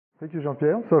Thank you,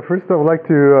 Jean-Pierre. So first I would like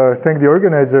to thank the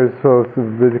organizers, so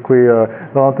basically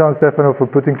Valentin and Stefano, for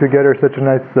putting together such a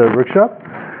nice workshop.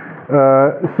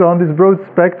 So on this broad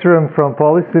spectrum from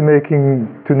policy making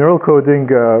to neural coding,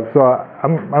 so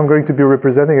I'm going to be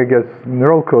representing, I guess,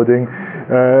 neural coding.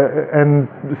 And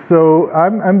so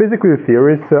I'm basically a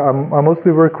theorist. I mostly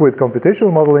work with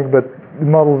computational models,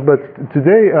 but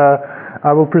today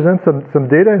I will present some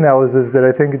data analysis that I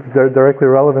think is directly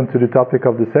relevant to the topic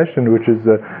of the session, which is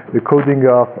the coding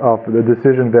of the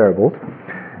decision variables.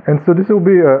 And so this will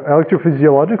be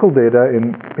electrophysiological data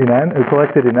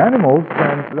collected in animals,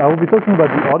 and I will be talking about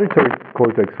the auditory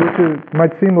cortex, which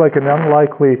might seem like an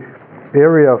unlikely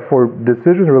area for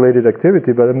decision-related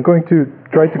activity, but I'm going to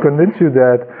try to convince you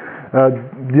that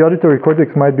the auditory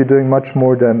cortex might be doing much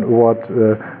more than what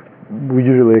we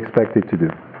usually expect it to do.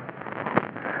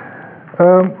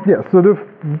 So the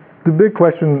big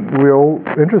question we're all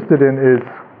interested in is,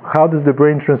 how does the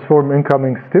brain transform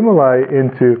incoming stimuli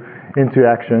into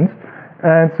actions?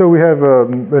 And so we have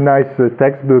a nice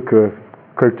textbook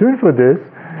cartoon for this.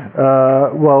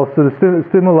 So the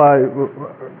stimuli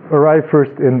arrive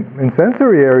first in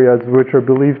sensory areas, which are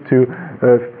believed to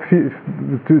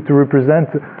represent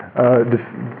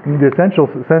the essential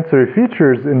sensory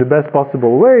features in the best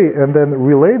possible way, and then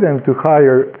relay them to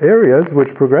higher areas, which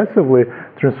progressively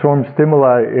transform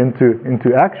stimuli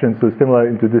into action, so stimuli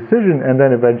into decision, and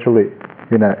then eventually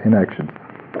in action.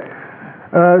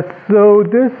 So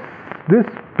this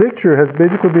picture has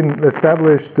basically been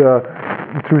established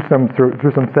through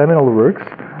some seminal works.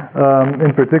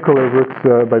 In particular, works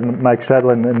by Mike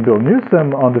Shadland and Bill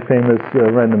Newsom on the famous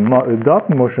random dot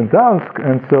motion task.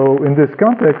 And so in this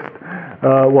context,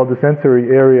 while the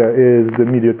sensory area is the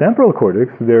mediotemporal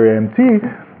cortex, the area MT,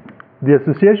 the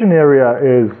association area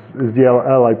is the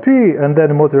LIP, and then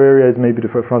the motor area is maybe the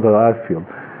frontal eye field.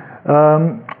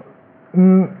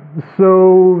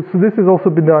 So this has also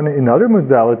been done in other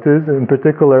modalities. In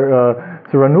particular,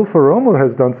 so Ranulfo Romo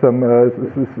has done some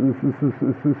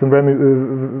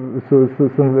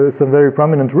very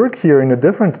prominent work here in a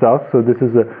different task. So this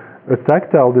is a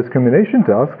tactile discrimination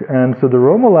task, and so the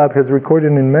Romo lab has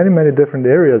recorded in many different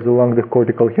areas along the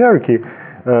cortical hierarchy,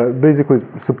 basically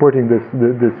supporting this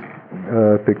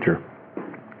picture.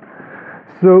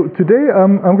 So today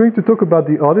I'm going to talk about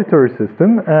the auditory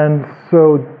system, and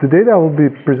so the data I will be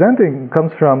presenting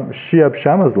comes from Shiab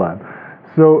Sharma's lab.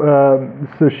 So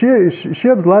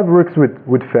Shiab's lab works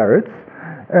with ferrets,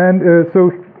 and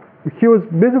so he was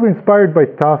basically inspired by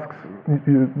tasks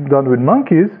done with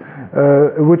monkeys,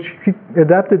 which he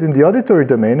adapted in the auditory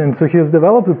domain, and so he has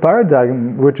developed a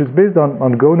paradigm which is based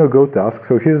on go-no-go tasks.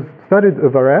 So he has studied a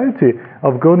variety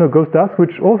of go-no-go tasks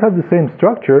which all have the same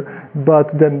structure, but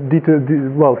then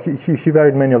he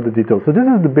varied many of the details. So this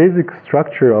is the basic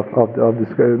structure of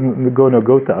this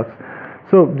go-no-go task.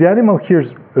 So the animal hears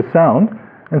a sound,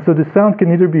 and so the sound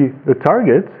can either be a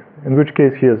target, in which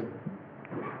case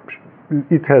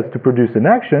it has to produce an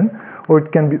action, or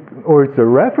it's a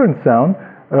reference sound,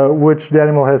 which the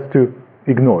animal has to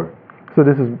ignore. So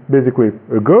this is basically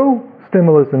a go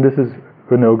stimulus, and this is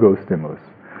a no-go stimulus.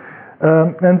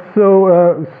 And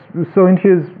so in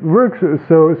his work,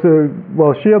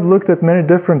 Shiab looked at many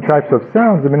different types of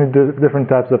sounds and many different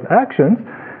types of actions.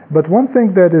 But one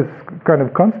thing that is kind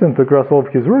of constant across all of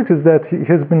his works is that he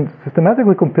has been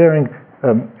systematically comparing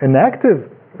active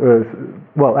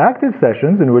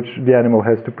sessions in which the animal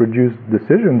has to produce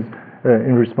decisions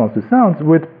in response to sounds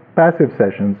with passive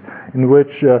sessions in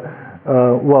which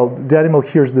the animal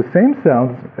hears the same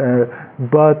sounds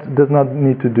but does not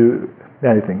need to do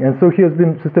anything. And so he has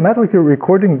been systematically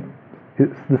recording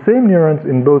the same neurons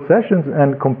in both sessions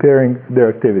and comparing their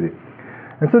activity.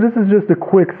 And so this is just a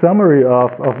quick summary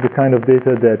of the kind of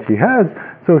data that he has.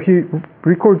 So he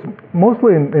records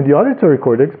mostly in the auditory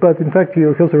cortex, but in fact he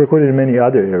also recorded in many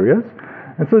other areas.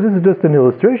 And so this is just an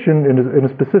illustration in a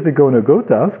specific go-no-go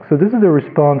task. So this is the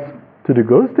response to the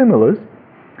go stimulus.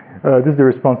 This is the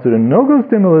response to the no-go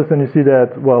stimulus, and you see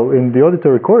that in the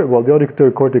auditory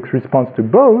cortex responds to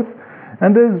both,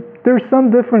 and there's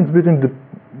some difference between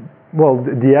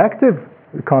the active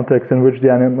context in which the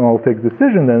animal takes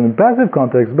decision and the passive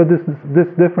context, but this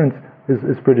difference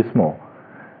is pretty small.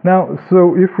 Now,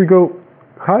 so if we go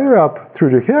higher up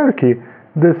through the hierarchy,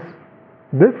 this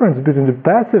difference between the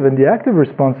passive and the active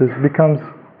responses becomes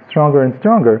stronger and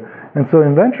stronger, and so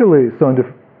eventually, in the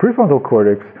prefrontal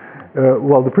cortex,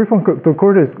 the prefrontal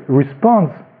cortex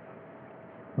responds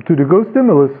to the go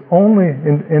stimulus only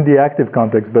in the active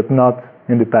context, but not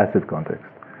in the passive context.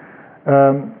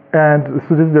 And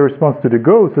so this is the response to the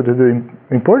go, so to the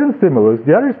important stimulus.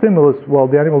 The other stimulus,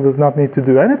 the animal does not need to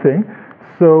do anything,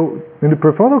 So in the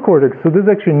prefrontal cortex, so there's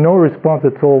actually no response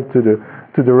at all to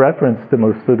the reference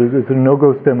stimulus. So there's a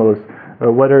no-go stimulus,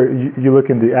 whether you look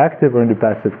in the active or in the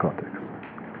passive cortex.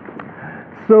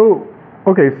 So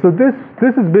okay, so this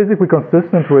is basically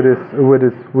consistent with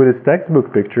this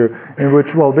textbook picture, in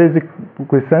which, well,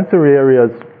 basically sensory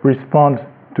areas respond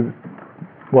to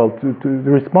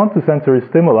sensory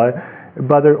stimuli,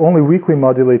 but they're only weakly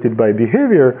modulated by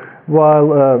behavior,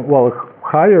 while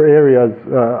higher areas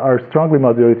are strongly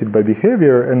modulated by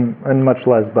behavior and much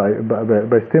less by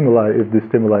stimuli if the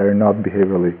stimuli are not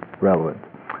behaviorally relevant.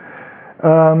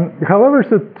 However,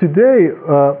 so today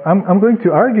I'm going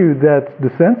to argue that the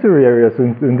sensory areas,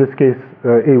 in this case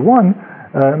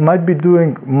A1, might be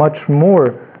doing much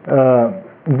more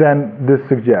than this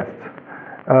suggests.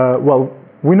 Well,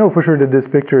 we know for sure that this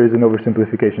picture is an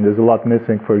oversimplification. There's a lot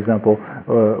missing. For example,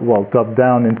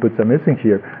 top-down inputs are missing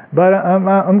here. But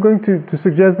I'm going to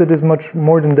suggest that there's much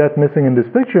more than that missing in this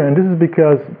picture, and this is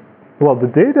because, well, the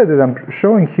data that I'm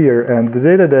showing here and the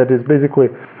data that is basically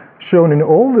shown in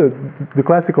all the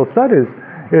classical studies,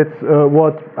 it's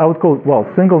what I would call, well,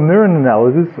 single neuron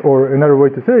analysis, or another way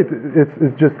to say it,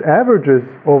 it's just averages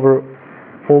over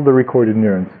all the recorded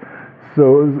neurons.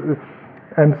 So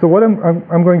what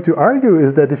I'm going to argue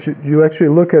is that if you actually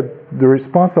look at the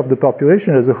response of the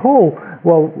population as a whole,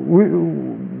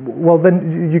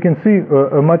 then you can see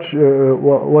a much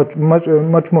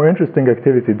more interesting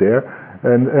activity there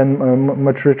and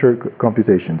much richer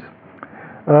computations.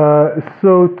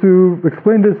 So to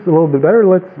explain this a little bit better,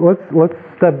 let's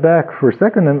step back for a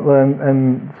second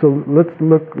and so let's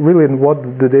look really at what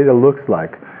the data looks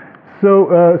like.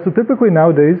 So typically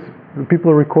nowadays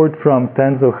people record from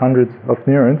tens or hundreds of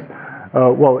neurons,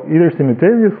 either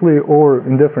simultaneously or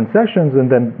in different sessions,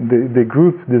 and then they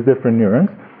group these different neurons.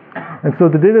 And so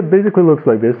the data basically looks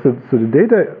like this. So the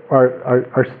data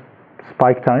are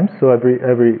spike times. So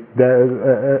every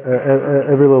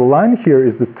little line here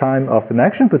is the time of an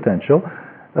action potential.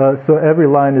 So every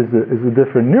line is a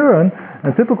different neuron,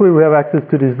 and typically we have access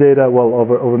to this data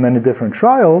over many different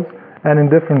trials and in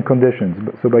different conditions.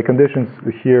 So by conditions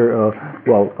here,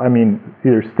 I mean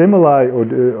either stimuli or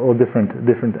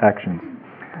different actions.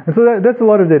 And so that's a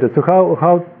lot of data. So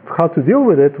how to deal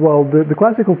with it? Well, the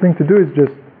classical thing to do is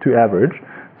just to average.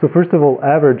 So first of all,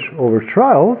 average over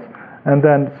trials, and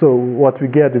then so what we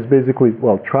get is basically,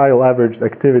 trial averaged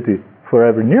activity for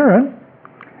every neuron.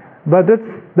 But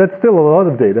that's still a lot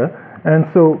of data. And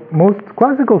so most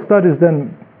classical studies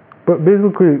then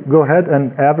basically go ahead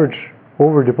and average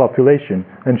over the population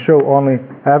and show only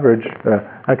average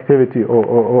activity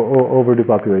over the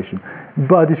population.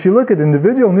 But if you look at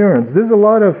individual neurons, there's a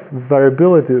lot of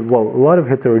variability, a lot of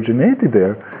heterogeneity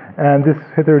there, and this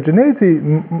heterogeneity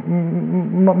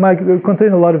might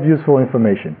contain a lot of useful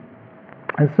information.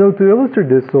 And so to illustrate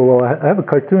this, I have a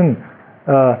cartoon.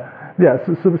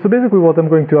 So basically what I'm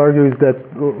going to argue is that,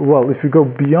 if you go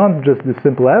beyond just the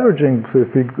simple averaging, so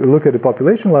if we look at the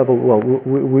population level,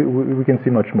 we can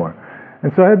see much more.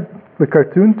 And so I had the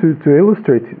cartoon to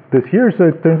illustrate this here. So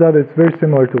it turns out it's very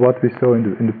similar to what we saw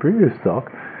in the previous talk.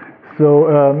 So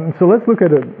let's look at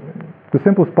the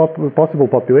simplest possible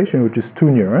population, which is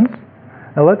 2 neurons.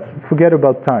 And let's forget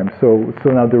about time. So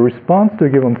now the response to a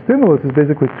given stimulus is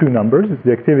basically 2 numbers. It's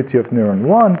the activity of neuron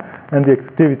 1 and the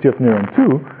activity of neuron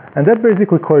 2. And that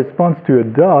basically corresponds to a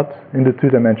dot in the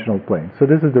 2-dimensional plane. So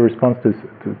this is the response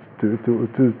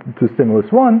to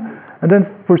stimulus 1. And then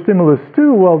for stimulus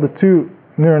 2, the 2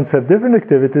 neurons have different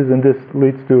activities, and this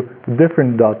leads to a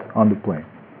different dot on the plane.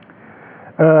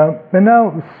 And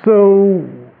now, so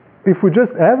if we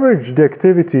just average the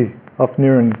activity of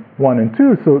neuron 1 and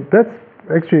 2, so that's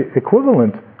actually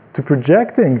equivalent to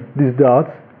projecting these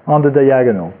dots on the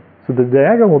diagonal. So the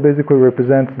diagonal basically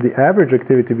represents the average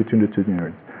activity between the 2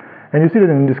 neurons. And you see that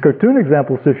in this cartoon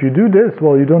example, so if you do this,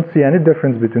 you don't see any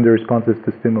difference between the responses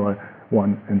to stimuli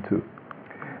 1 and 2.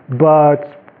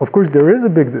 But of course there is a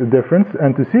big difference,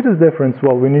 and to see this difference,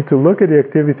 we need to look at the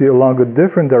activity along a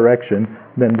different direction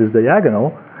than this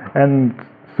diagonal. And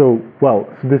so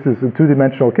this is a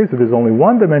 2-dimensional case, so there's only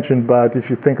 1 dimension, but if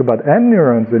you think about n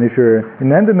neurons, and if you're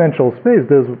in n-dimensional space,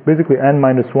 there's basically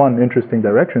n-1 interesting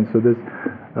directions, so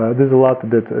there's a lot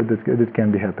that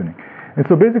can be happening. And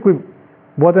so basically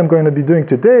what I'm going to be doing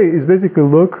today is basically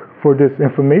look for this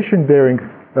information-bearing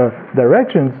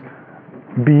directions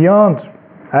beyond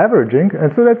averaging,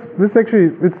 and so it's actually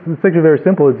very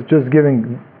simple. It's just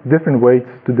giving different weights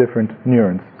to different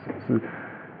neurons.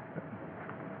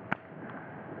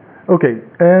 Okay,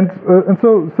 and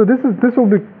so this will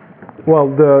be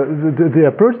the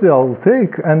approach that I'll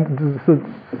take, and so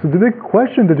the big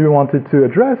question that we wanted to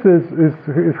address is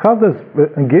how does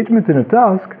engagement in a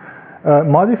task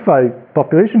modify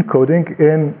population coding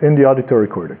in the auditory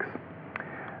cortex.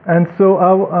 And so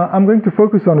I'm going to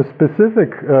focus on a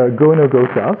specific go-no-go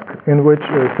task in which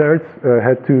ferrets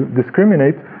had to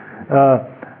discriminate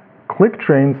click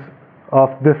trains of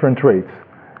different rates.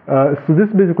 So this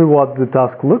is basically what the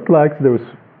task looked like. There was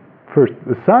first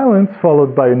a silence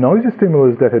followed by a noisy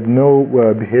stimulus that had no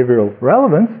behavioral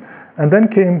relevance, and then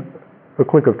came a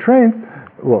click of trains,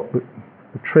 well,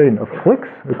 a train of clicks,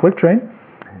 a click train,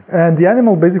 and the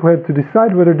animal basically had to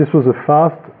decide whether this was a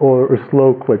fast or a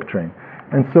slow click train.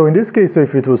 And so in this case,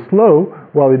 if it was slow,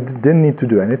 well, it didn't need to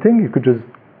do anything. It could just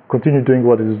continue doing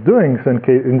what it was doing. So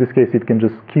in this case, it can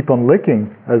just keep on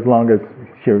licking as long as it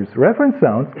hears reference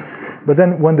sounds. But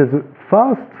then when there's a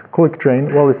fast click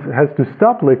train, well, it has to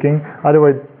stop licking,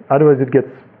 otherwise it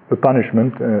gets a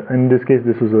punishment. In this case,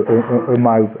 this was a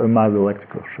mild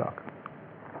electrical shock.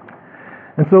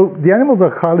 And so the animals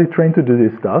are highly trained to do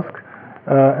this task,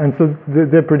 and so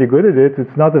they're pretty good at it.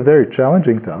 It's not a very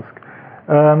challenging task.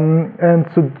 And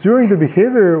so during the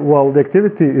behavior, well, the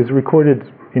activity is recorded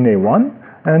in A1,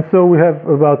 and so we have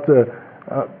about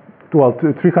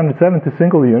 370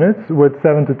 single units with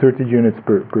 7 to 30 units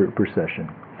per session.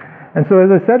 And so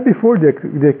as I said before, the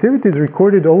activity is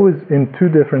recorded always in two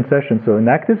different sessions. So an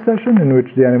active session in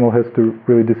which the animal has to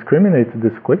really discriminate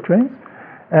these click trains,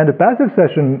 and a passive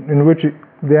session in which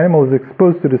the animal is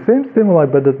exposed to the same stimuli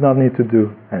but does not need to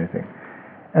do anything.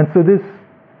 And so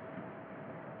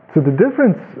the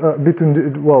difference between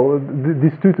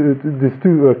these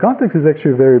two contexts is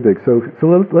actually very big. So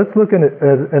let's look at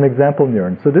an example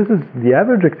neuron. So this is the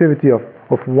average activity of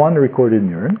one recorded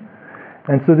neuron,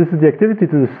 and so this is the activity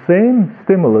to the same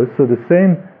stimulus, so the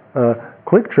same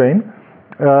click train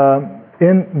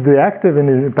in the active and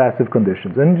in the passive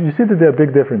conditions. And you see that there are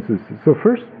big differences. So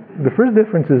the first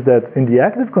difference is that in the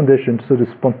active conditions, so the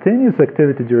spontaneous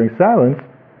activity during silence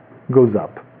goes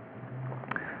up.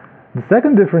 The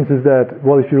second difference is that,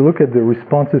 well, if you look at the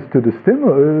responses to the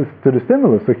stimulus,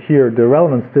 so here the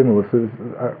relevant stimuli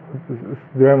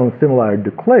are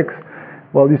the clicks.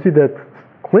 Well, you see that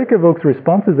click-evoked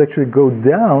responses actually go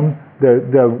down.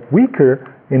 They're weaker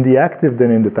in the active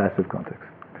than in the passive context.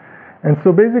 And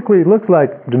so basically, it looks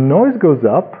like the noise goes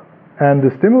up and the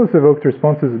stimulus-evoked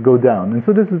responses go down. And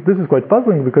so this is quite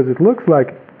puzzling because it looks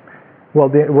like, well,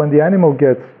 when the animal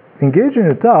gets engaged in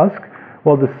a task,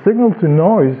 well, the signal to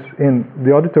noise in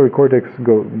the auditory cortex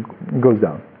goes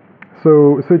down.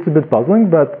 So it's a bit puzzling,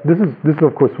 but this is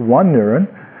of course one neuron,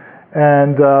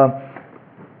 and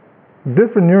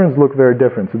different neurons look very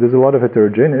different. So there's a lot of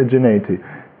heterogeneity.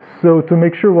 So to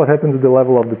make sure what happens at the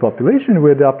level of the population,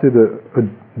 we adopted a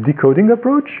decoding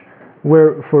approach,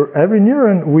 where for every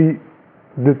neuron we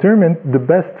determined the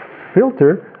best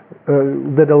filter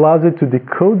that allows it to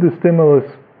decode the stimulus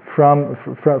from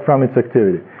its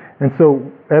activity. And so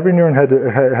every neuron had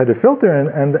a filter,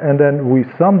 and then we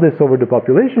summed this over the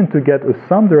population to get a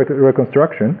summed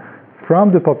reconstruction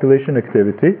from the population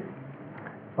activity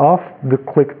of the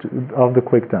click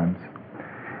times.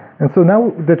 And so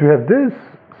now that we have this,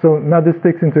 so now this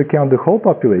takes into account the whole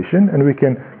population, and we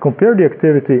can compare the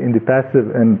activity in the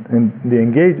passive and the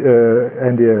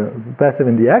passive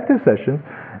and the active sessions.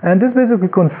 And this basically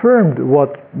confirmed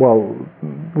what, well,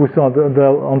 we saw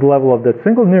on the level of that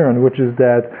single neuron, which is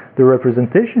that the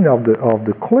representation of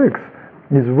the clicks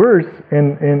is worse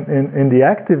in the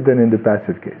active than in the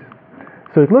passive case.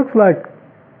 So it looks like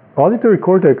auditory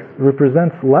cortex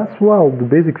represents less well the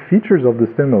basic features of the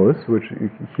stimulus, which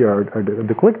here are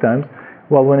the click times,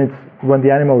 while when the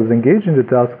animal is engaged in the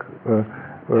task,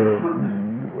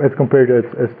 as compared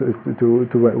to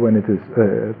when it is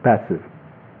passive.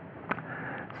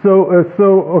 So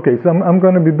I'm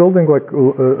going to be building like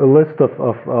a list of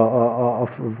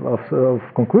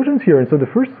conclusions here. And so the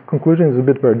first conclusion is a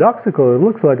bit paradoxical. It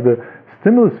looks like the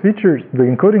stimulus features, the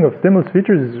encoding of stimulus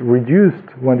features is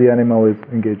reduced when the animal is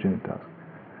engaged in a task.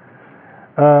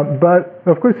 But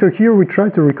of course, so here we try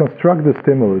to reconstruct the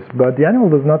stimulus, but the animal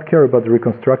does not care about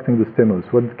reconstructing the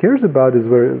stimulus. What it cares about is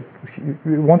it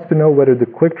wants to know whether the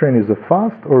click train is a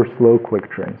fast or slow click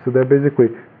train. So there are basically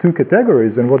two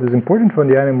categories, and what is important for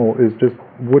the animal is just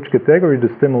which category the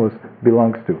stimulus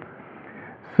belongs to.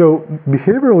 So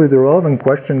behaviorally, the relevant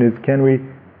question is, can we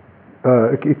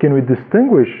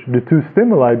distinguish the two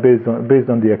stimuli based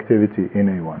on the activity in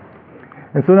A1?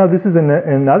 And so now this is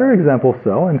another example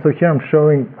cell, and so here I'm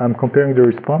comparing the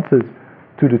responses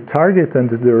to the target and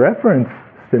to the reference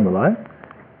stimuli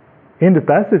in the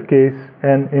passive case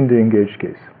and in the engaged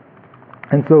case.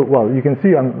 And so, well, you can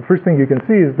see, first thing you can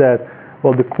see is that,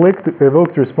 well, the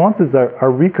click-evoked responses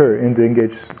are weaker in the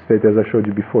engaged state, as I showed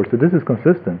you before, so this is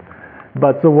consistent.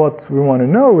 But so what we want to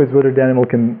know is whether the animal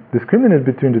can discriminate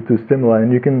between the two stimuli,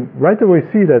 and you can right away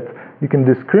see that you can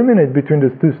discriminate between the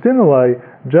two stimuli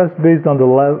just based on the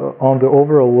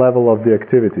overall level of the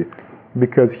activity,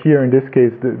 because here in this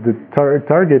case the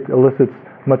target elicits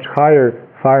much higher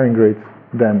firing rates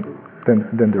than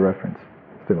the reference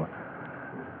stimuli.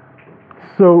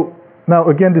 So now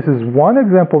again, this is one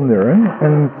example neuron,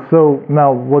 and so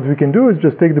now what we can do is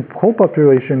just take the whole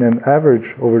population and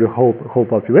average over the whole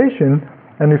population.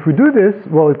 And if we do this,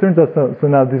 well, it turns out so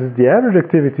now this is the average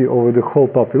activity over the whole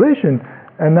population.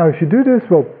 And now if you do this,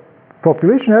 well,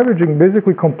 population averaging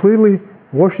basically completely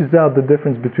washes out the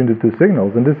difference between the two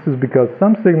signals. And this is because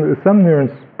some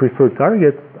neurons prefer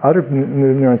target, other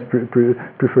neurons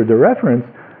prefer the reference.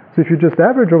 So if you just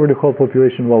average over the whole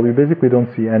population, well, we basically don't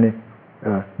see any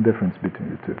difference between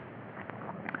the two.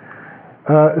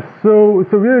 So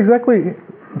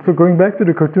going back to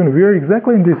the cartoon, we are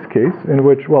exactly in this case in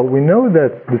which, well, we know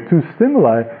that the two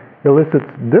stimuli elicit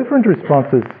different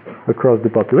responses across the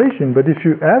population, but if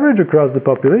you average across the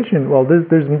population, well,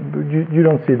 you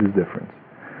don't see this difference.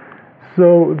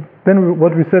 So then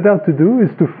what we set out to do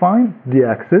is to find the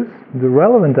axis, the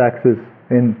relevant axis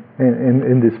in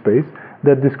this space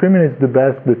that discriminates the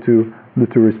best the two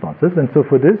responses. And so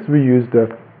for this we used a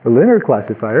linear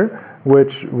classifier,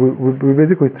 which we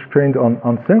basically trained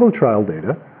on single trial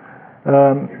data.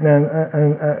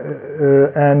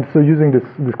 And so using this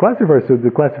classifier, so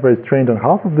the classifier is trained on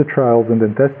half of the trials and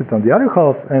then tested on the other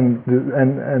half,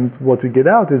 and what we get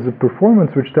out is a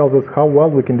performance which tells us how well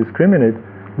we can discriminate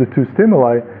the two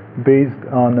stimuli based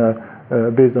on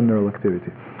neural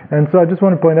activity. And so I just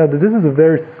want to point out that this is a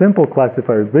very simple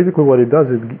classifier. Basically what it does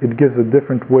is it gives a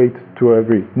different weight to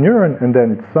every neuron, and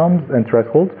then it sums and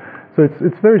thresholds. So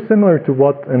it's very similar to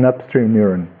what an upstream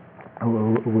neuron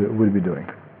would be doing.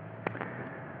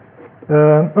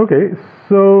 Okay,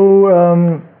 so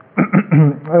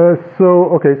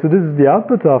this is the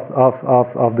output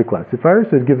of the classifier.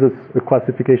 So it gives us a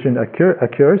classification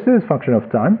accuracy as a function of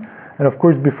time. And of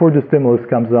course, before the stimulus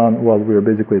comes on, well, we are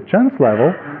basically at chance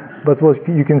level. But what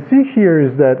you can see here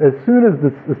is that as soon as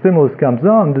the stimulus comes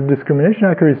on, the discrimination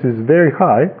accuracy is very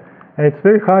high, and it's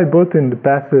very high both in the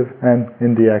passive and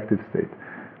in the active state.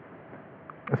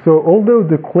 So although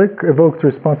the click-evoked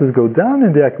responses go down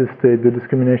in the active state, the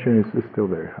discrimination is still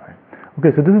very high.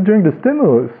 Okay, so this is during the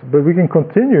stimulus, but we can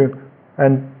continue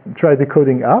and try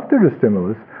decoding after the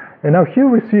stimulus. And now here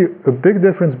we see a big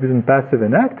difference between passive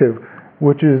and active,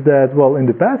 which is that, well, in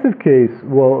the passive case,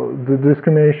 well, the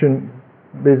discrimination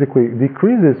basically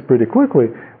decreases pretty quickly,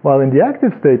 while in the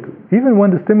active state, even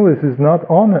when the stimulus is not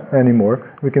on anymore,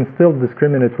 we can still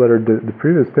discriminate whether the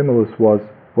previous stimulus was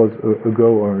a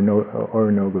go or a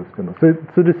no-go stimulus.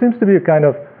 So there seems to be a kind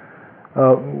of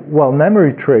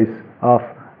memory trace of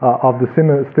the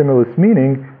stimulus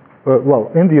meaning.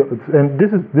 And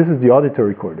this is the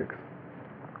auditory cortex.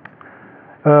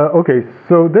 Okay,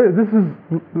 so this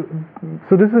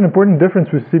is an important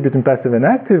difference we see between passive and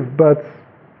active, but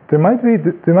there might be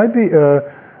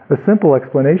a simple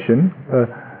explanation,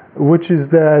 which is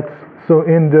that so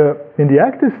in the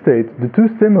active state, the two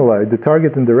stimuli, the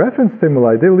target and the reference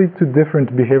stimuli, they lead to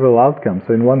different behavioral outcomes.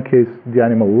 So in one case, the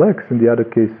animal licks, in the other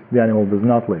case, the animal does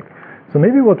not lick. So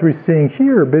maybe what we're seeing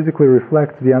here basically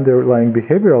reflects the underlying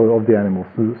behavior of the animal,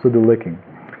 so the licking.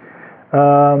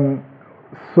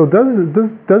 So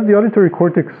does the auditory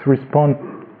cortex respond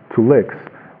to licks?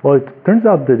 Well, it turns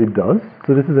out that it does.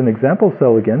 So this is an example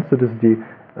cell again. So this is the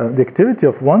activity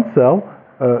of one cell,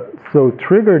 so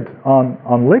triggered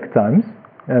on lick times,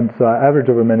 and so I average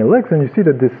over many licks, and you see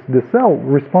that this cell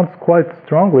responds quite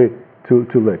strongly to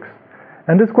licks.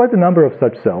 And there's quite a number of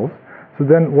such cells. So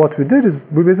then what we did is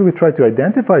we basically tried to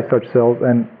identify such cells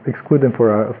and exclude them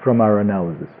from our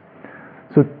analysis.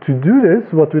 So to do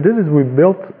this, what we did is we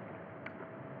built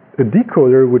a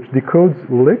decoder which decodes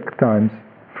lick times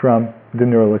from the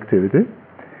neural activity.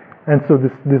 And so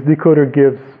this decoder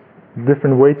gives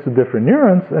different weights to different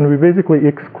neurons, and we basically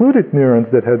excluded neurons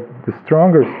that had the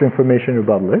strongest information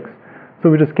about licks. So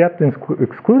we just kept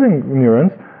excluding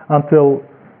neurons until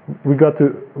we got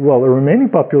to, well, a remaining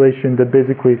population that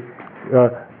basically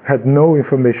had no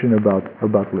information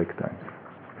about lick times.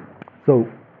 So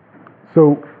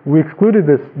we excluded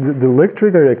the lick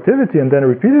trigger activity and then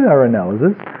repeated our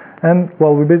analysis, and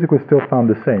well, we basically still found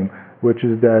the same, which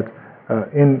is that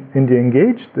in the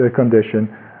engaged condition,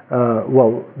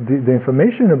 the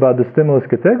information about the stimulus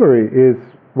category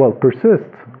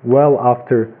persists well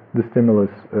after the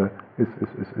stimulus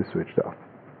is switched off.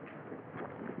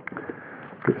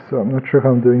 Okay, so I'm not sure how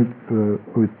I'm doing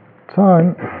with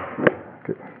time.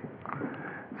 Okay.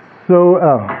 So,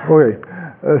 okay.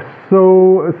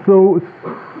 So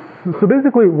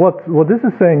basically, what this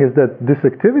is saying is that this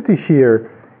activity here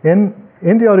in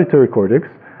the auditory cortex,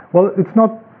 well, it's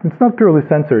not purely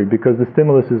sensory because the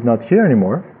stimulus is not here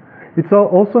anymore. It's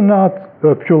also not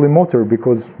purely motor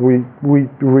because we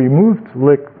removed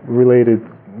lick-related,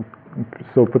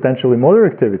 so potentially motor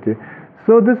activity.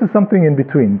 So this is something in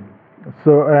between.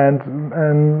 So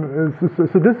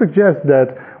so this suggests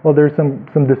that, well, there's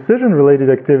some decision-related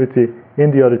activity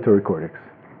in the auditory cortex.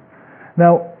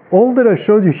 Now, all that I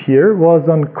showed you here was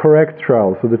on correct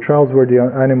trials, so the trials where the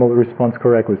animal responds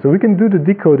correctly. So we can do the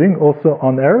decoding also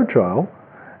on error trial,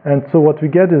 and so what we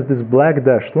get is this black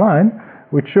dashed line,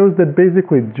 which shows that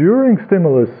basically during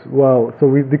stimulus, well, so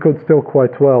we decode still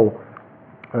quite well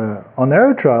on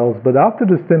error trials, but after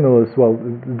the stimulus, well,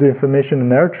 the information in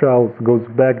error trials goes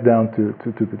back down to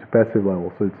passive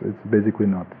level, so it's basically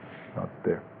not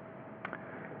there.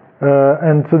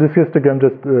 And so this histogram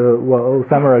just well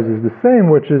summarizes the same,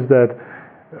 which is that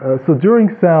so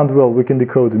during sound, well, we can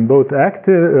decode in both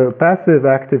passive,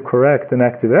 active correct, and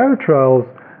active error trials,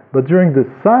 but during the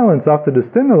silence after the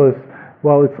stimulus,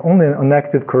 well, it's only on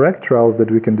active correct trials that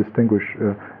we can distinguish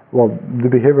well, the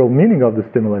behavioral meaning of the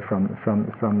stimuli from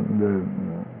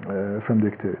the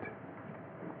activity.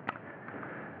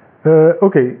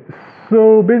 Okay,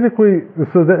 so basically,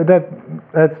 so that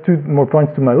adds 2 more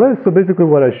points to my list. So basically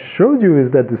what I showed you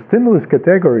is that the stimulus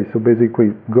category, so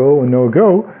basically go and no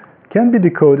go, can be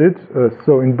decoded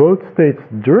so in both states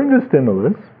during the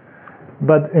stimulus,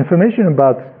 but information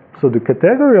about, so the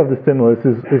category of the stimulus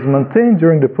is maintained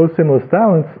during the post-stimulus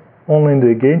silence only in the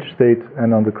engaged state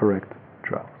and on the correct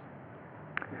trials.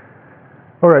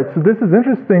 All right, so this is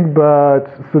interesting, but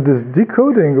so this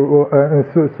decoding,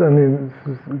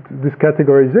 this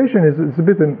categorization is a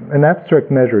bit an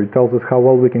abstract measure. It tells us how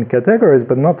well we can categorize,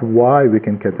 but not why we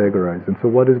can categorize, and so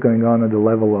what is going on at the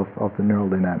level of the neural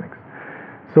dynamics.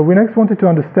 So we next wanted to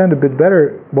understand a bit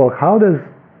better, well, how do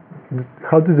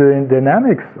the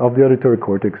dynamics of the auditory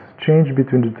cortex change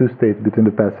between the 2 states, between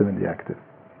the passive and the active?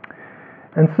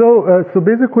 And so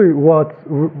basically what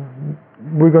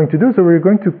we're going to do, so we're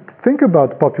going to think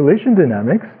about population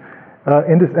dynamics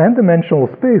in this n-dimensional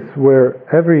space where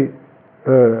every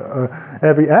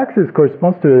axis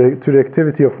corresponds to the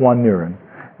activity of one neuron.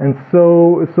 And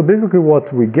so basically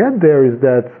what we get there is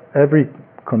that every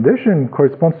condition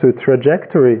corresponds to a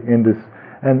trajectory in this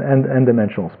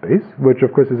n-dimensional space, which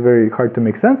of course is very hard to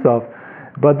make sense of.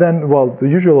 But then, well, the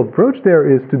usual approach there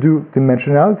is to do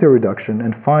dimensionality reduction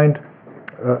and find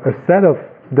a set of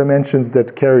dimensions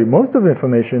that carry most of the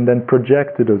information, then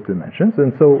project to those dimensions.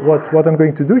 And so what I'm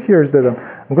going to do here is that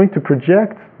I'm going to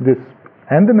project this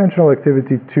n-dimensional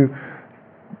activity to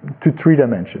 3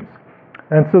 dimensions.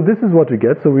 And so this is what we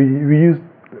get. So we used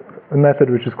a method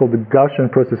which is called the Gaussian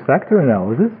process factor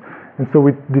analysis. And so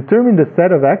we determine the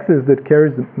set of axes that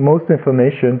carries the most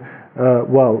information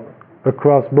well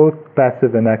across both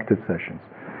passive and active sessions.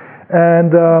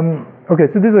 And okay,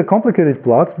 so these are complicated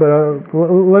plots, but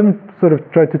let me sort of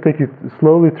try to take you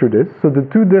slowly through this. So the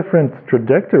 2 different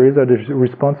trajectories are the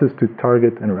responses to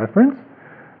target and reference.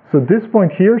 So this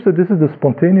point here, so this is the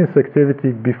spontaneous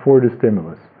activity before the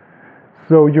stimulus.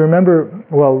 So you remember,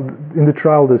 well, in the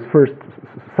trial there's first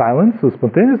silence, so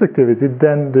spontaneous activity,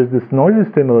 then there's this noisy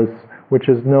stimulus which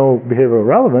has no behavioral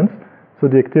relevance, so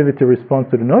the activity responds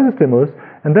to the noisy stimulus,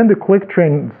 and then the click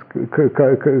trains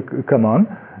come on.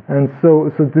 And so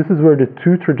this is where the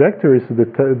 2 trajectories, so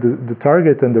the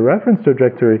target and the reference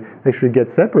trajectory, actually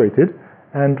get separated.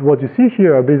 And what you see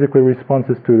here are basically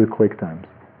responses to the click times.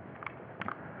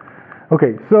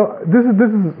 Okay, so this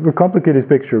is a complicated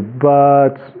picture,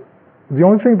 but the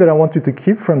only thing that I want you to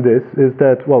keep from this is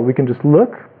that, well, we can just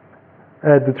look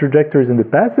at the trajectories in the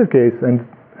passive case and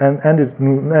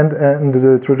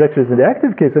the trajectories in the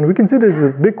active case, and we can see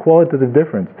there's a big qualitative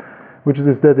difference, which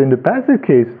is that in the passive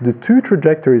case, the 2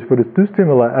 trajectories for the 2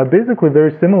 stimuli are basically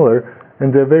very similar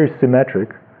and they're very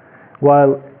symmetric.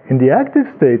 While in the active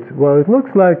state, well, it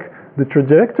looks like the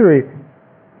trajectory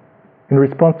in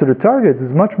response to the target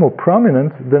is much more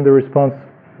prominent than the response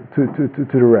to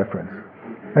the reference.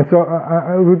 And so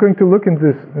we're going to look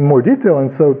into this in more detail,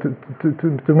 and so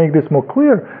to make this more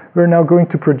clear, we're now going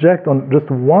to project on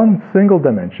just one single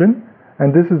dimension.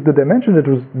 And this is the dimension that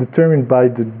was determined by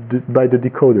the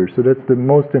decoder. So that's the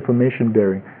most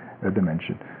information-bearing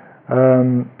dimension.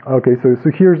 Okay, so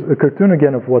here's a cartoon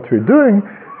again of what we're doing.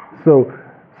 So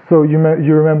you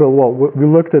remember, well, we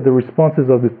looked at the responses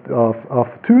of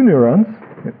 2 neurons,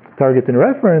 target and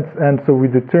reference, and so we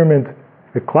determined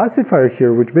a classifier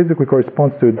here, which basically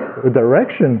corresponds to a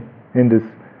direction in this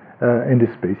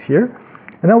space here.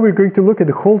 And now we're going to look at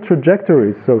the whole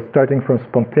trajectories, so starting from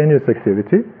spontaneous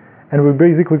activity, and we're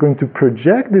basically going to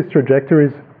project these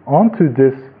trajectories onto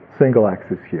this single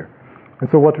axis here. And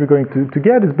so what we're going to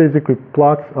get is basically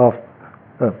plots of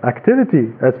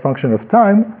activity as function of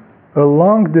time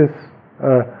along this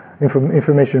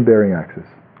information-bearing axis.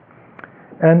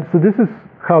 And so this is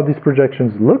how these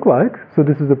projections look like. So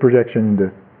this is a projection in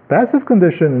the passive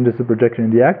condition, and this is a projection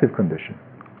in the active condition.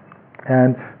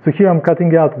 And so here I'm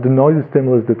cutting out the noisy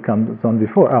stimulus that comes on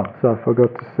before. Oh, so I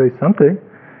forgot to say something,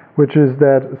 which is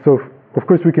that, so of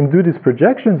course we can do these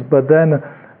projections, but then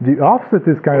the offset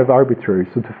is kind of arbitrary.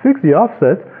 So to fix the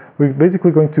offset, we're basically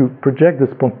going to project the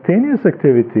spontaneous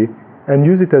activity and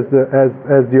use it as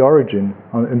the origin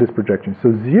in this projection.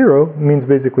 So 0 means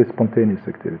basically spontaneous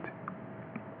activity.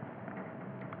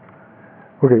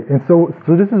 Okay, and so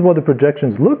this is what the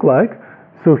projections look like.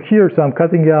 So here, so I'm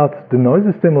cutting out the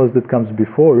noisy stimulus that comes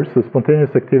before, so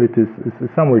spontaneous activity is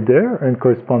somewhere there and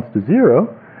corresponds to 0.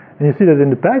 And you see that in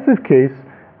the passive case,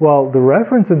 well, the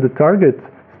reference and the target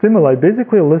stimuli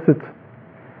basically elicit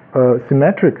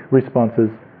symmetric responses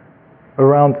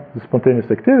around the spontaneous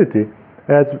activity,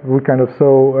 as we kind of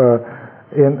saw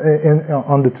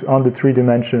on the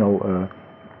three-dimensional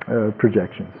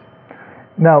projections.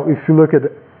 Now, if you look at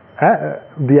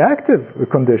the active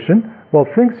condition, well,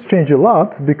 things change a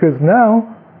lot, because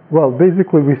now, well,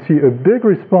 basically we see a big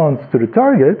response to the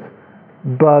target,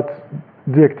 but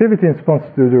the activity in response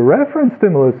to the reference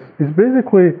stimulus is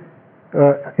basically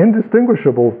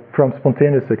indistinguishable from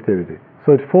spontaneous activity.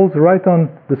 So it falls right on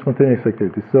the spontaneous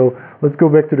activity. So let's go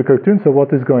back to the cartoon. So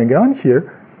what is going on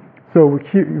here? So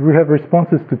here we have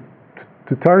responses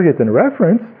to target and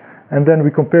reference, and then we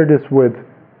compare this with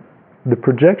the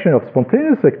projection of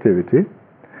spontaneous activity.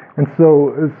 And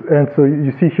so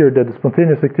you see here that the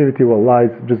spontaneous activity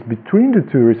lies just between the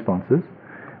two responses,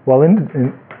 while in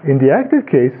the active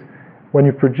case, when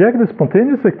you project the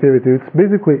spontaneous activity, it's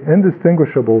basically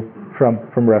indistinguishable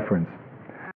from reference.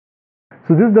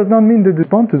 So this does not mean they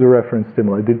respond to the reference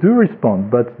stimuli. They do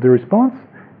respond, but the response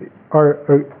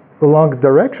are along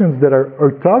directions that are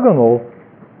orthogonal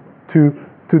to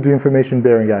the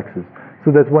information-bearing axis.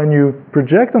 So that when you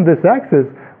project on this axis,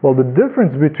 well, the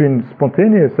difference between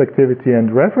spontaneous activity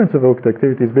and reference-evoked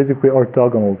activity is basically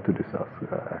orthogonal to this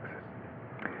axis.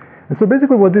 And so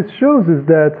basically what this shows is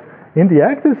that in the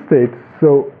active state,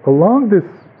 so along this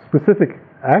specific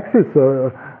axis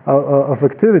of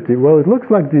activity, well, it looks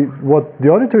like what the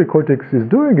auditory cortex is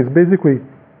doing is basically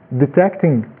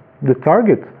detecting the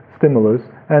target stimulus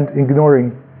and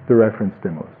ignoring the reference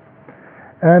stimulus.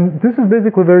 And this is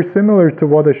basically very similar to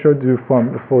what I showed you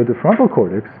for the frontal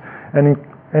cortex. And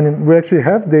we actually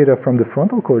have data from the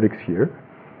frontal cortex here.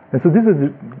 And so these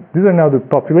are now the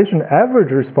population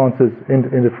average responses in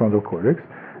the frontal cortex.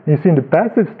 And you see in the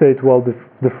passive state, well, the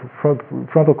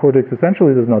frontal cortex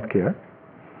essentially does not care.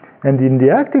 And in the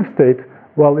active state,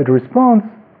 well, it responds,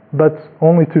 but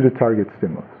only to the target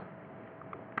stimulus.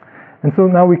 And so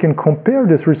now we can compare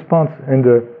this response in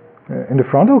the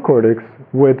frontal cortex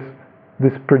with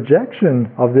this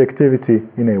projection of the activity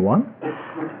in A1.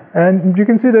 And you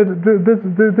can see that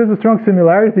there's a strong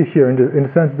similarity here in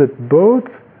the sense that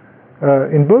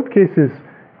in both cases,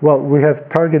 well, we have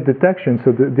target detection,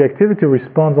 so the activity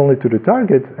responds only to the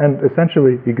target and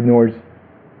essentially ignores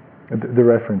the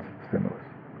reference stimulus.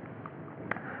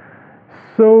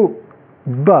 So,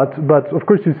 but of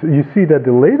course you see that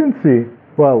the latency,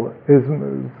 well,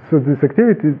 so this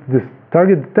activity, this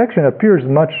target detection appears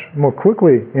much more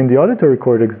quickly in the auditory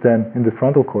cortex than in the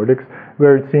frontal cortex,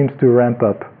 where it seems to ramp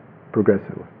up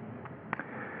progressively.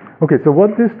 Okay, so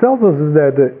what this tells us is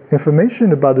that the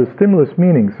information about the stimulus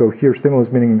meaning, so here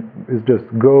stimulus meaning is just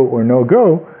go or no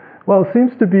go, well,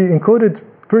 seems to be encoded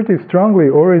pretty strongly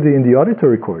already in the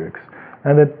auditory cortex.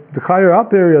 And that the higher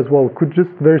up areas, well, could just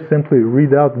very simply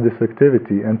read out this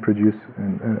activity and produce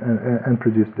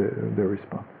the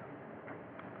response.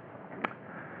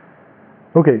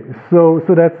 Okay, so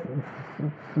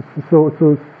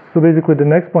basically the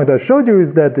next point I showed you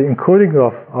is that the encoding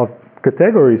of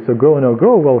categories, so go and no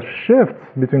go, well, shifts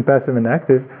between passive and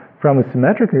active from a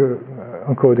symmetric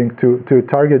encoding to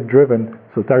target-driven,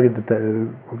 so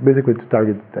basically to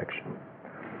target detection.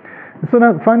 So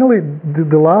now, finally,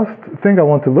 the last thing I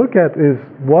want to look at is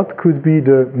what could be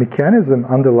the mechanism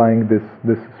underlying this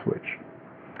switch.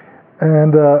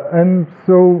 And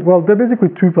so, well, there are basically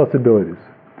two possibilities.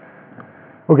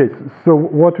 Okay, so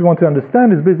what we want to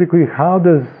understand is basically how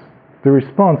does the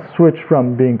response switch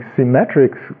from being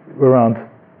symmetric around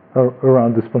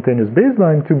the spontaneous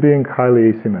baseline to being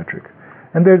highly asymmetric.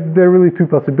 And there are really two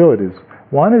possibilities.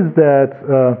 One is that,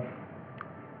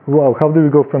 well, how do we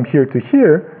go from here to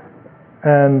here?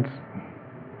 And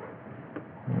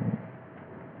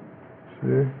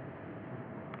see.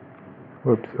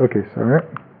 Whoops. Okay, sorry.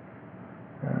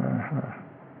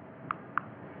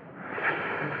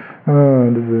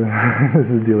 This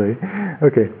is a delay.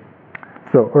 Okay.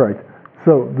 So, all right.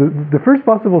 So the first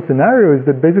possible scenario is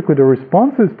that basically the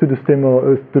responses to the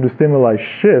stimuli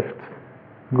shift,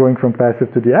 going from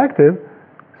passive to the active,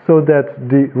 so that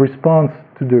the response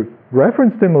to the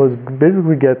reference stimulus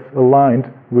basically gets aligned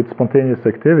with spontaneous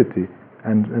activity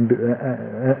and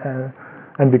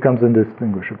becomes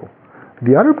indistinguishable.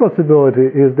 The other possibility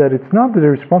is that it's not the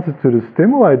responses to the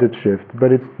stimuli that shift,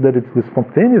 but it's the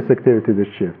spontaneous activity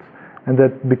that shifts, and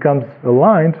that becomes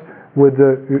aligned with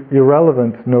the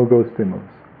irrelevant no-go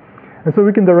stimulus. And so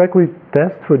we can directly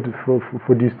test for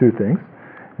these two things.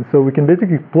 And so we can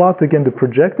basically plot again the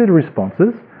projected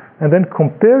responses and then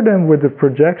compare them with the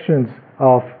projections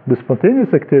of the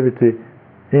spontaneous activity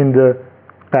in the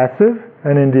passive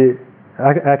and in the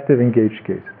active engaged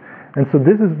case. And so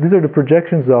these are the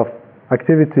projections of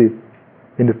activity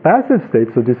in the passive state.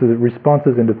 So this is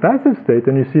responses in the passive state,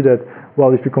 and you see that,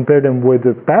 well, if you compare them with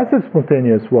the passive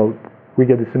spontaneous, well, we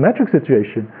get a symmetric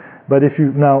situation. But if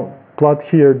you now plot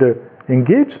here the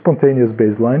engaged spontaneous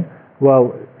baseline,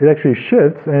 well, it actually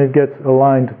shifts and it gets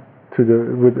aligned to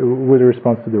with the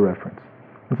response to the reference.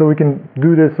 And so we can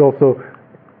do this also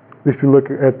if you look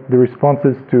at the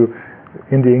responses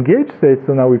in the engaged state.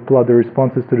 So now we plot the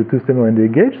responses to the two stimuli in the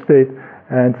engaged state,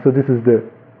 and so this is the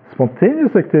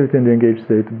spontaneous activity in the engaged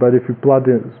state. But if you plot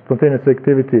the spontaneous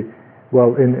activity,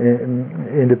 well,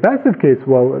 in the passive case,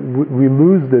 well, we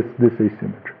lose this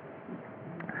asymmetry.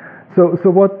 So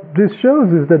what this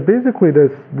shows is that basically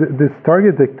this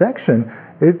target detection,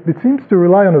 it seems to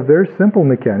rely on a very simple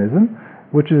mechanism,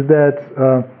 which is that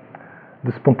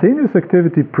the spontaneous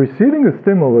activity preceding a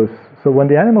stimulus, so when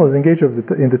the animal is engaged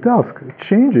in the task, it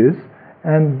changes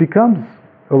and becomes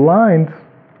aligned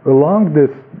along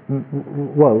this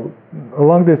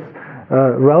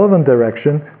relevant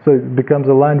direction, so it becomes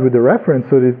aligned with the reference,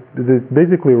 so that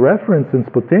basically reference and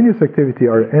spontaneous activity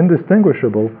are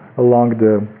indistinguishable along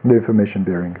the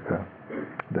information-bearing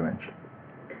dimension.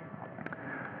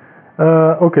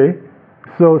 Okay,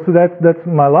 so that's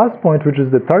my last point, which is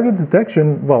that target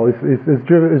detection, well, is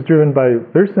driven by a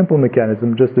very simple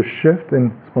mechanism, just a shift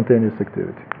in spontaneous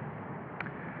activity.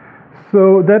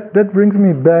 So that brings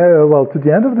me back, to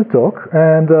the end of the talk,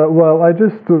 and I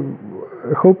just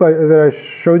hope that I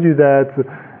showed you that,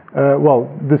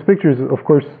 this picture is, of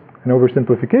course, an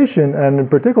oversimplification, and in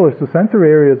particular, so sensory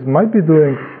areas might be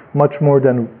doing much more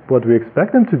than what we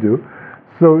expect them to do.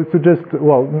 So just,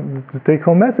 the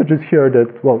take-home message is here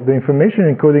that, the information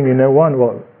encoding in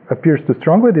A1, appears to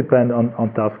strongly depend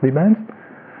on task demands.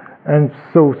 And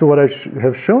so what I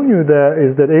have shown you there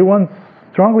is that A1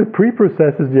 strongly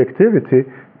pre-processes the activity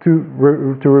to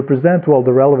represent,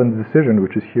 the relevant decision,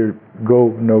 which is here go,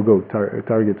 no-go,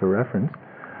 target or reference.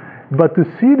 But to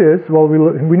see this,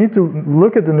 we need to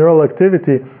look at the neural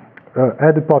activity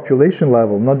at the population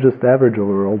level, not just average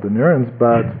over all the neurons,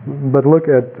 but look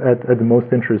at the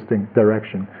most interesting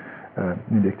direction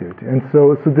in the activity. And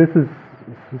so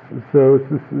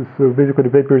basically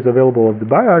the paper is available at the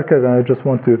bioRxiv, and I just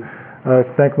want to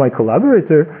thank my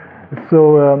collaborator.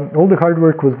 So all the hard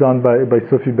work was done by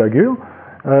Sophie Baguil.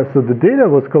 So the data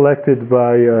was collected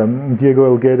by Diego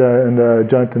Elgueda and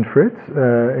Jonathan Fritz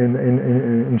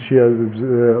in Shia's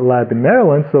lab in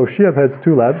Maryland. So Shia has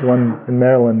two labs, one in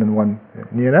Maryland and one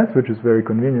in ENS, which is very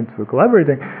convenient for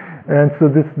collaborating. And so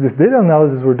this data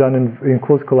analysis were done in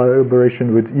close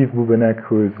collaboration with Yves Boubenek,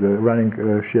 who is running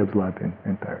Shia's lab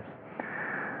in Paris.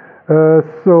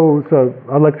 So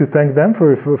I'd like to thank them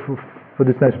for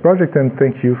this nice project, and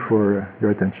thank you for your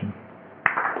attention.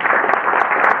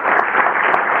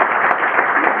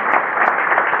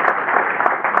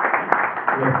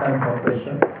 We have time for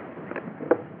questions.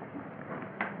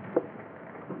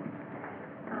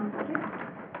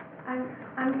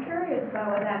 I'm curious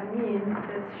about what that means,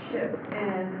 this shift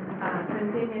in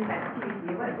spontaneous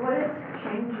activity. What is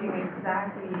changing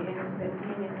exactly in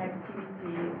spontaneous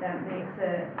activity that makes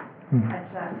it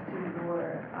adjust to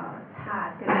your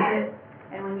task?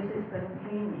 And when you say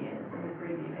spontaneous, is it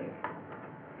really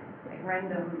like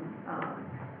random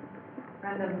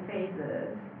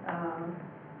phases?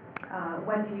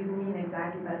 What do you mean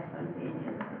exactly by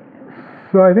spontaneous?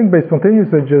 So I think by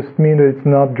spontaneous, I just mean that it's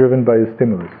not driven by a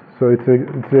stimulus. So it's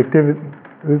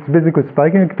basically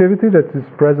spiking activity that is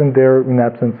present there in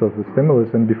absence of the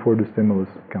stimulus and before the stimulus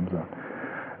comes on.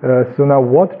 So now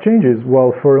what changes?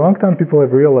 Well, for a long time people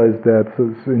have realized that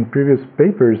in previous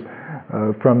papers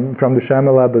from the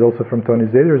Shama lab, but also from Tony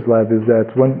Zader's lab, is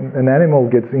that when an animal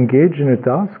gets engaged in a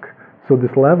task, So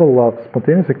this level of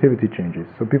spontaneous activity changes.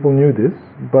 So people knew this,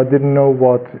 but didn't know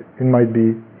what it might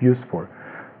be used for.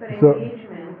 But So,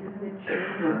 engagement, doesn't it change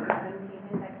the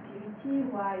spontaneous activity?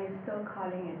 Why are you still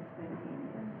calling it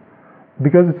spontaneous?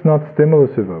 because it's not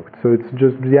stimulus evoked. So it's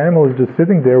just, the animal is just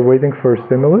sitting there waiting for a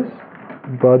stimulus,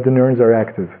 but the neurons are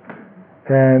active.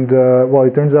 And well,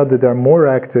 it turns out that they're more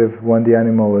active when the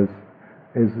animal is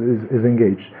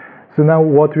engaged. So now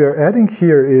what we are adding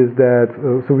here is that,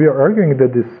 so we are arguing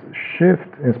that this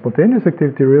shift in spontaneous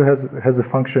activity really has a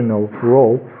functional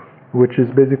role, which is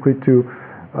basically to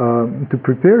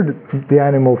prepare the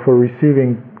animal for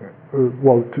receiving,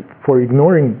 for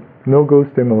ignoring no-go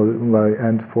stimuli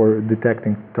and for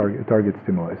detecting target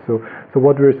stimuli. So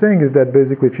what we're saying is that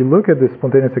basically if you look at the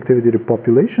spontaneous activity at a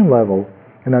population level,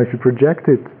 and now if you project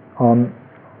it on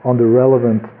the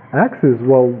relevant axis,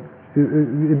 well,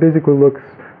 it basically looks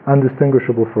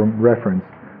undistinguishable from reference.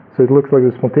 So it looks like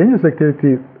the spontaneous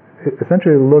activity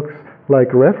essentially looks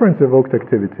like reference evoked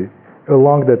activity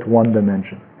along that one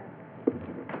dimension.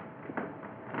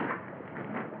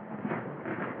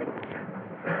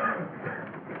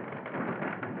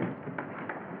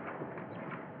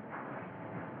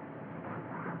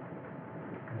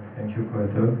 Thank you for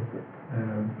the talk.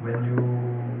 When you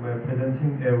were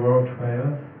presenting error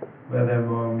trials, were there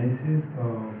more misses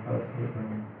or passes?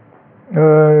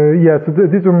 Yeah, so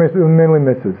these were mainly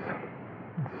misses.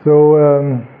 So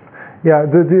yeah,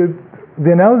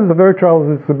 the analysis of error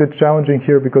trials is a bit challenging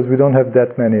here because we don't have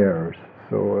that many errors.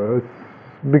 So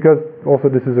it's because also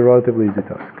this is a relatively easy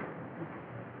task.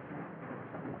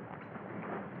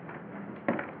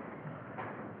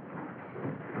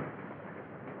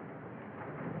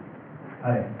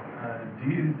 Hi. Do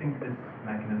you think this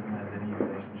mechanism has any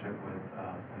relationship with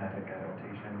phonetic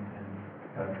adaptation in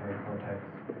auditory cortex?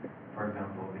 For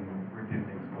example, being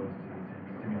repeatedly exposed to the same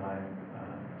stimuli.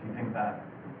 Do you think that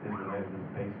is related to the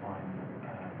baseline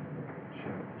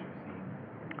shift that you're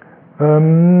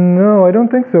seeing? No, I don't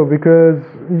think so, because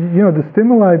the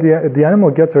stimuli the animal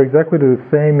gets are exactly the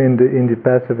same in the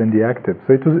passive and the active.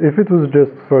 So if it was just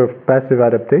sort of passive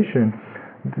adaptation,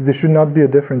 there should not be a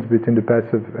difference between the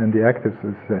passive and the active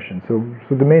session. So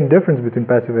the main difference between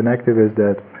passive and active is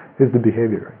the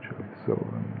behavior actually. So.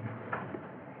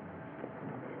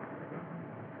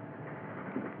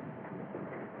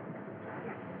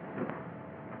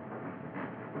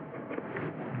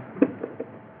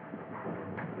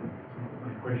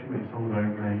 Question is all very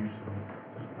naive, so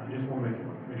I just want to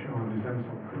make sure I understand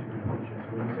some critical information.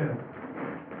 So when you said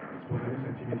spontaneous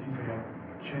activity is about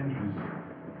changes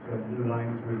that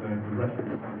aligns with the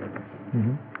reference target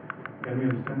activity. Can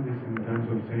we understand this in terms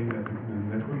of saying that the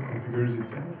network configures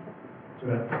itself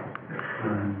so that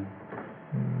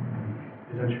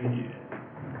essentially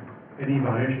any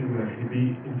variation will actually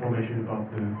be information about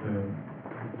the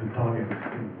target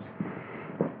stimulus?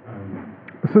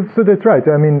 So that's right.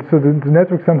 I mean, so the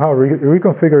network somehow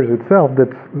reconfigures itself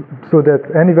so that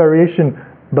any variation,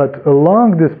 but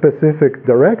along this specific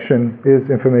direction, is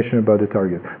information about the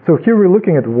target. So here we're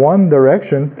looking at one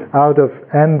direction out of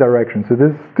n directions. So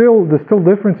there's still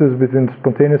differences between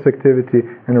spontaneous activity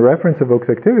and reference evoked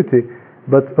activity,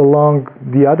 but along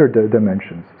the other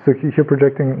dimensions. So here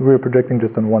we're projecting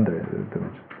just on one dimension. So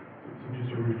just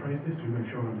to rephrase this to make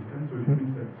sure I understand. So it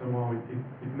means that somehow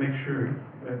it makes sure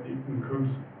that it encodes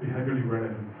behaviorally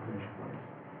relevant information,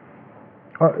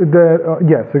 right?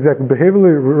 Yes, exactly.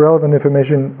 Behaviorally relevant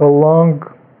information along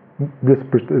this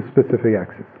specific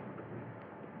axis.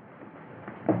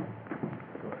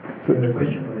 So the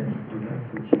question related to that,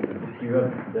 which is, do you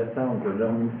have data on the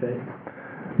learning phase?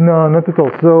 No, not at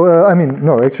all. So,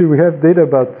 no, actually we have data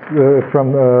about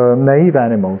from naive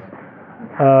animals.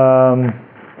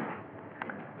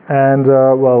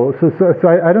 Well, so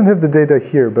I don't have the data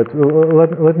here, but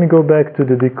let me go back to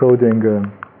the decoding.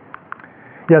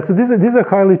 Yeah, so these are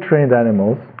highly trained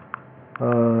animals.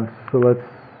 So let's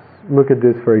look at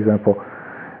this, for example.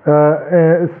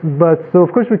 But so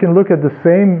of course we can look at the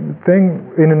same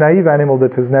thing in a naive animal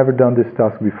that has never done this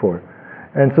task before.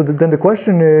 And so then the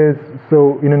question is,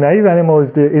 so in a naive animal,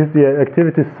 is the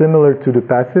activity similar to the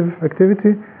passive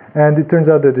activity? And it turns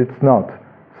out that it's not.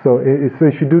 So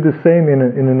if you do the same in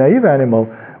a naive animal,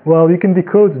 well, you can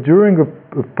decode during a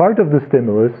part of the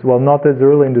stimulus, well, not as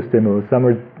early in the stimulus,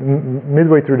 somewhere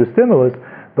midway through the stimulus,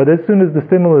 but as soon as the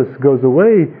stimulus goes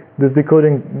away, this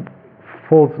decoding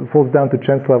falls down to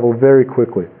chance level very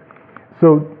quickly.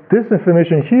 So this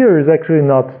information here is actually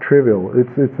not trivial. It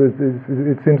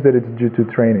seems that it's due to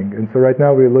training. And so right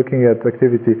now we're looking at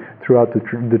activity throughout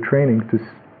the training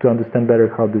to understand better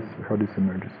how this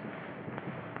emerges.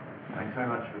 Thanks very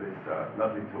much for this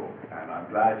lovely talk, and I'm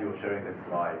glad you're showing this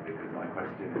slide because my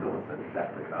question is also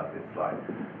exactly about this slide.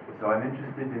 So I'm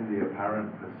interested in the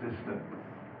apparent persistence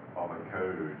of a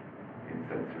code in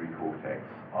sensory cortex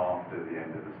after the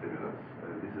end of the stimulus.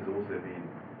 This has also been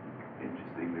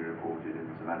interestingly reported in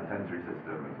the somatosensory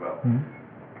system as well.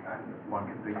 And one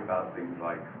can think about things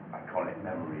like iconic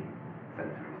memory,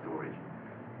 sensory storage.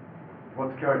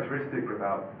 What's characteristic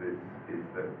about this is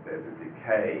that there's a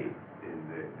decay in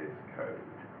this code.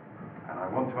 And I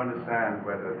want to understand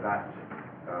whether that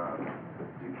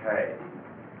decay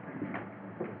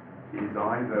is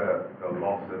either the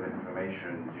loss of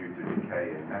information due to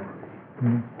decay in memory,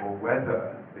 or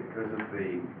whether, because of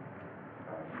the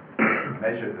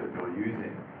measure that you're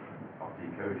using of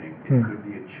decoding, it could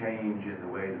be a change in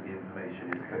the way that the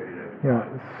information is coded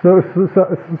over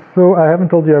time. So I haven't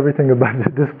told you everything about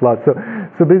this plot.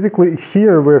 So basically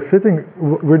here we're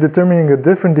determining a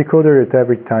different decoder at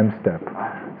every time step.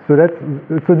 So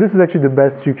this is actually the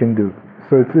best you can do.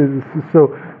 So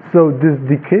this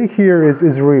decay here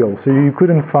is real. So you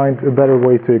couldn't find a better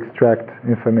way to extract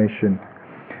information.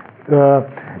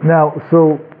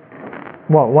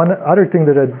 One other thing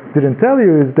that I didn't tell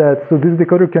you is that this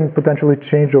decoder can potentially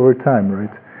change over time,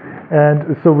 right?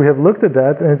 And so we have looked at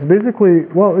that, and it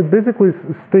basically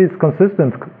stays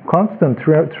constant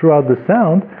throughout the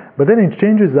sound, but then it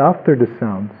changes after the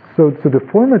sound. So the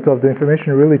format of the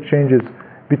information really changes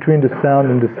between the sound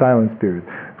and the silence period.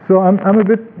 So I'm a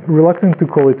bit reluctant to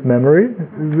call it memory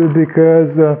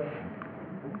because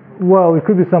it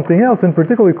could be something else, and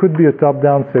particularly it could be a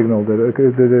top-down signal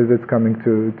that's coming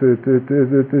to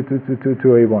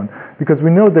A1. Because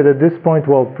we know that at this point,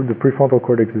 the prefrontal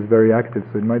cortex is very active,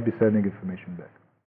 so it might be sending information back.